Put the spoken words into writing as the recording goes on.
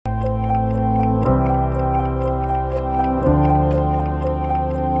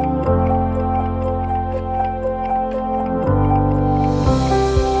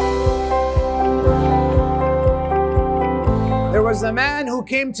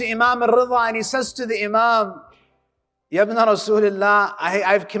came to Imam al-Ridha and he says to the Imam, Ya ibn Rasulullah,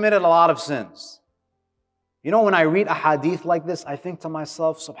 I've committed a lot of sins. You know, when I read a hadith like this, I think to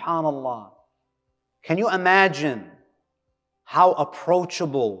myself, subhanallah, can you imagine how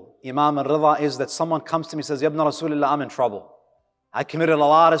approachable Imam al-Ridha is, that someone comes to me and says, Ya ibn Rasulullah, I'm in trouble. I committed a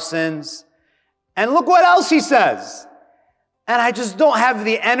lot of sins. And look what else he says. And I just don't have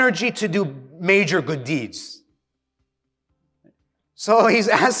the energy to do major good deeds. So he's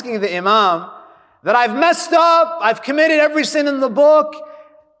asking the Imam that I've messed up, I've committed every sin in the book,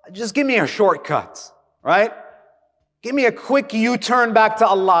 just give me a shortcut, right? Give me a quick U-turn back to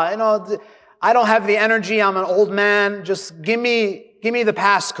Allah. You know, I don't have the energy, I'm an old man, just give me the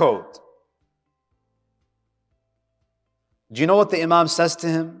passcode. Do you know what the Imam says to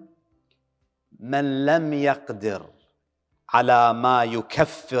him? مَنْ لَمْ يَقْدِرْ عَلَى مَا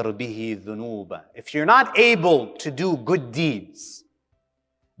يُكَفِّرْ بِهِ ذُنُوبًا. If you're not able to do good deeds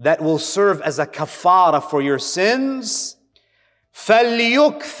that will serve as a kafara for your sins,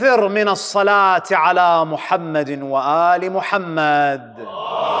 فَلْيُكْثِرْ مِنَ الصَّلَاةِ عَلَى مُحَمَّدٍ وَآلِ مُحَمَّدٍ.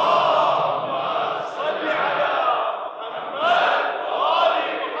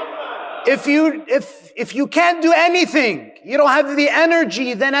 If you can't do anything, you don't have the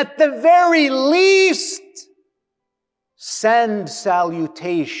energy, then at the very least, send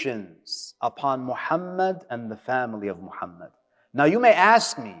salutations upon Muhammad and the family of Muhammad. Now you may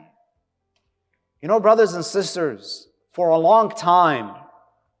ask me, you know, brothers and sisters, for a long time,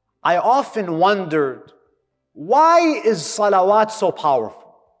 I often wondered, why is salawat so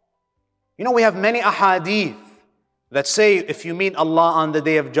powerful? You know, we have many ahadith that say if you meet Allah on the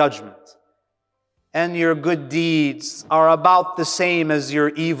Day of Judgment, and your good deeds are about the same as your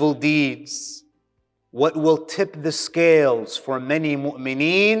evil deeds, what will tip the scales for many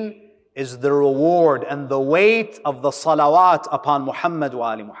mu'mineen is the reward and the weight of the salawat upon Muhammad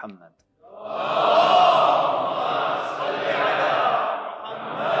wa ali Muhammad.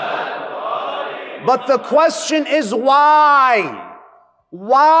 But the question is why?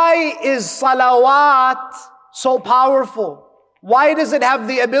 Why is salawat so powerful? Why does it have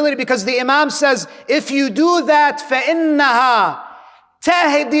the ability? Because the Imam says, if you do that, فَإِنَّهَا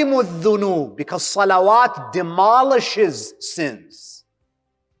تَهْدِمُ الذُّنُوبِ. Because salawat demolishes sins.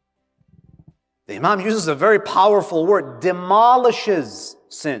 The Imam uses a very powerful word, demolishes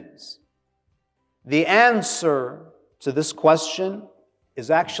sins. The answer to this question is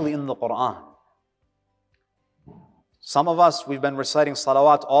actually in the Quran. Some of us, we've been reciting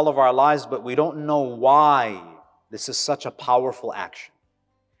salawat all of our lives, but we don't know why this is such a powerful action.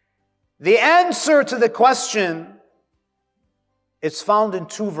 The answer to the question is found in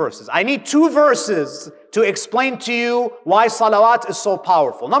two verses. I need two verses to explain to you why salawat is so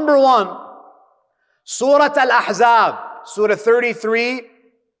powerful. Number one, Surah Al-Ahzab, Surah 33,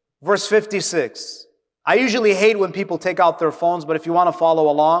 verse 56. I usually hate when people take out their phones, but if you want to follow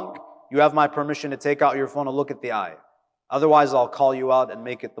along, you have my permission to take out your phone and look at the ayah. Otherwise, I'll call you out and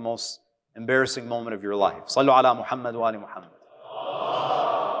make it the most embarrassing moment of your life. Sallu ala Muhammad wa ali Muhammad.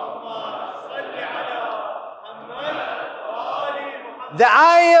 The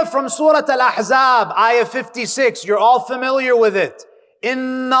ayah from Surah Al-Ahzab, ayah 56, you're all familiar with it.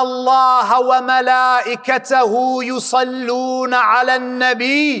 إِنَّ اللَّهَ وَمَلَائِكَتَهُ يُصَلُّونَ عَلَى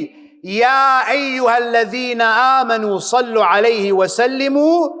النَّبِيِّ يَا أَيُّهَا الَّذِينَ آمَنُوا صَلُّوا عَلَيْهِ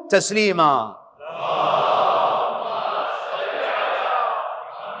وَسَلِّمُوا تَسْلِيمًا.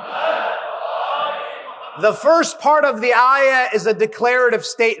 The first part of the ayah is a declarative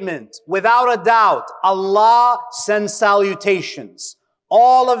statement. Without a doubt, Allah sends salutations.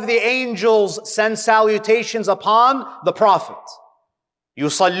 All of the angels send salutations upon the Prophet.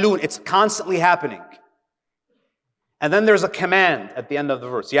 Yusallun, it's constantly happening. And then there's a command at the end of the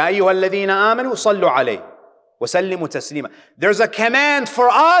verse. Ya ayyuhal ladhina amanu sallu alayhi wa sallimu taslima. There's a command for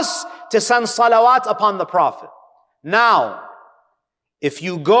us to send salawat upon the Prophet. Now, if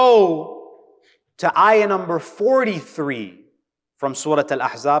you go to ayah number 43 from Surah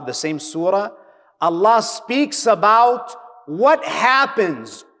Al-Ahzab, the same surah, Allah speaks about what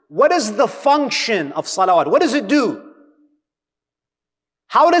happens. What is the function of salawat? What does it do?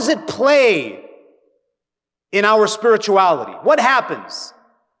 How does it play in our spirituality? What happens?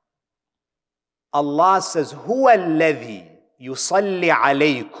 Allah says, هُوَ الَّذِي يُصَلِّ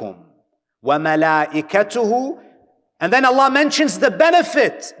عَلَيْكُمْ وَمَلَائِكَتُهُ. And then Allah mentions the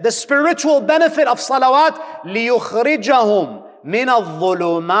benefit, the spiritual benefit of salawat, لِيُخْرِجَهُمْ مِنَ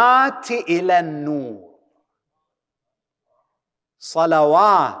الظُّلُمَاتِ إِلَى النُّورِ.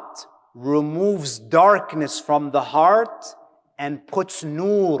 Salawat removes darkness from the heart and puts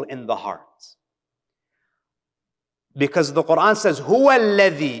nur in the heart. Because the Quran says, هُوَ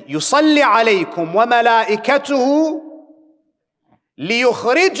الَّذِي يُصَلِّي عَلَيْكُمْ وَمَلَائِكَتُهُ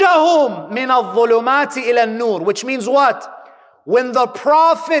لِيُخْرِجَهُمْ مِنَ الظُّلُمَاتِ إِلَى النُّورِ. Which means what? When the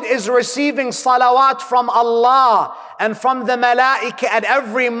Prophet is receiving salawat from Allah and from the malaika at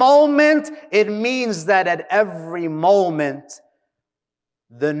every moment, it means that at every moment,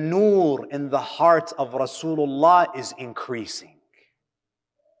 the nur in the heart of Rasulullah is increasing.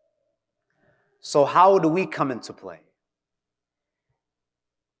 So how do we come into play?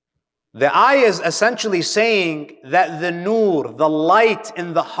 The ayah is essentially saying that the nur, the light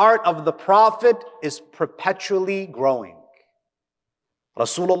in the heart of the Prophet is perpetually growing.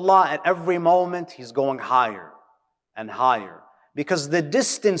 Rasulullah at every moment, he's going higher and higher. Because the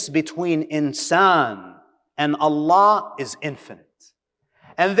distance between insan and Allah is infinite.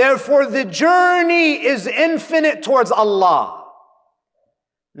 And therefore the journey is infinite towards Allah.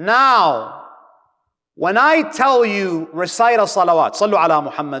 Now, when I tell you recite a salawat, sallu ala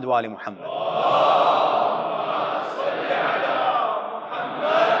Muhammad wa ali Muhammad.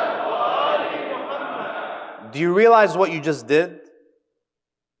 Do you realize what you just did?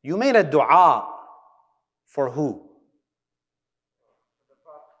 You made a dua for who?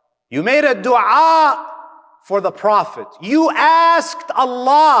 You made a dua for the Prophet. You asked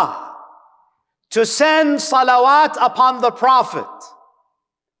Allah to send salawat upon the Prophet.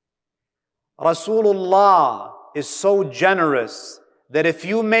 Rasulullah is so generous that if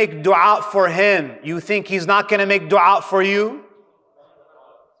you make dua for him, you think he's not going to make dua for you?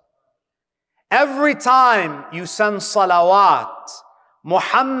 Every time you send salawat,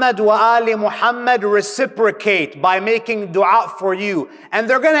 Muhammad wa ali Muhammad reciprocate by making dua for you. And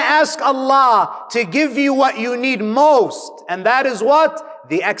they're going to ask Allah to give you what you need most. And that is what?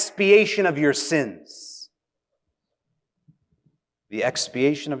 The expiation of your sins. The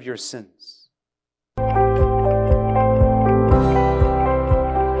expiation of your sins.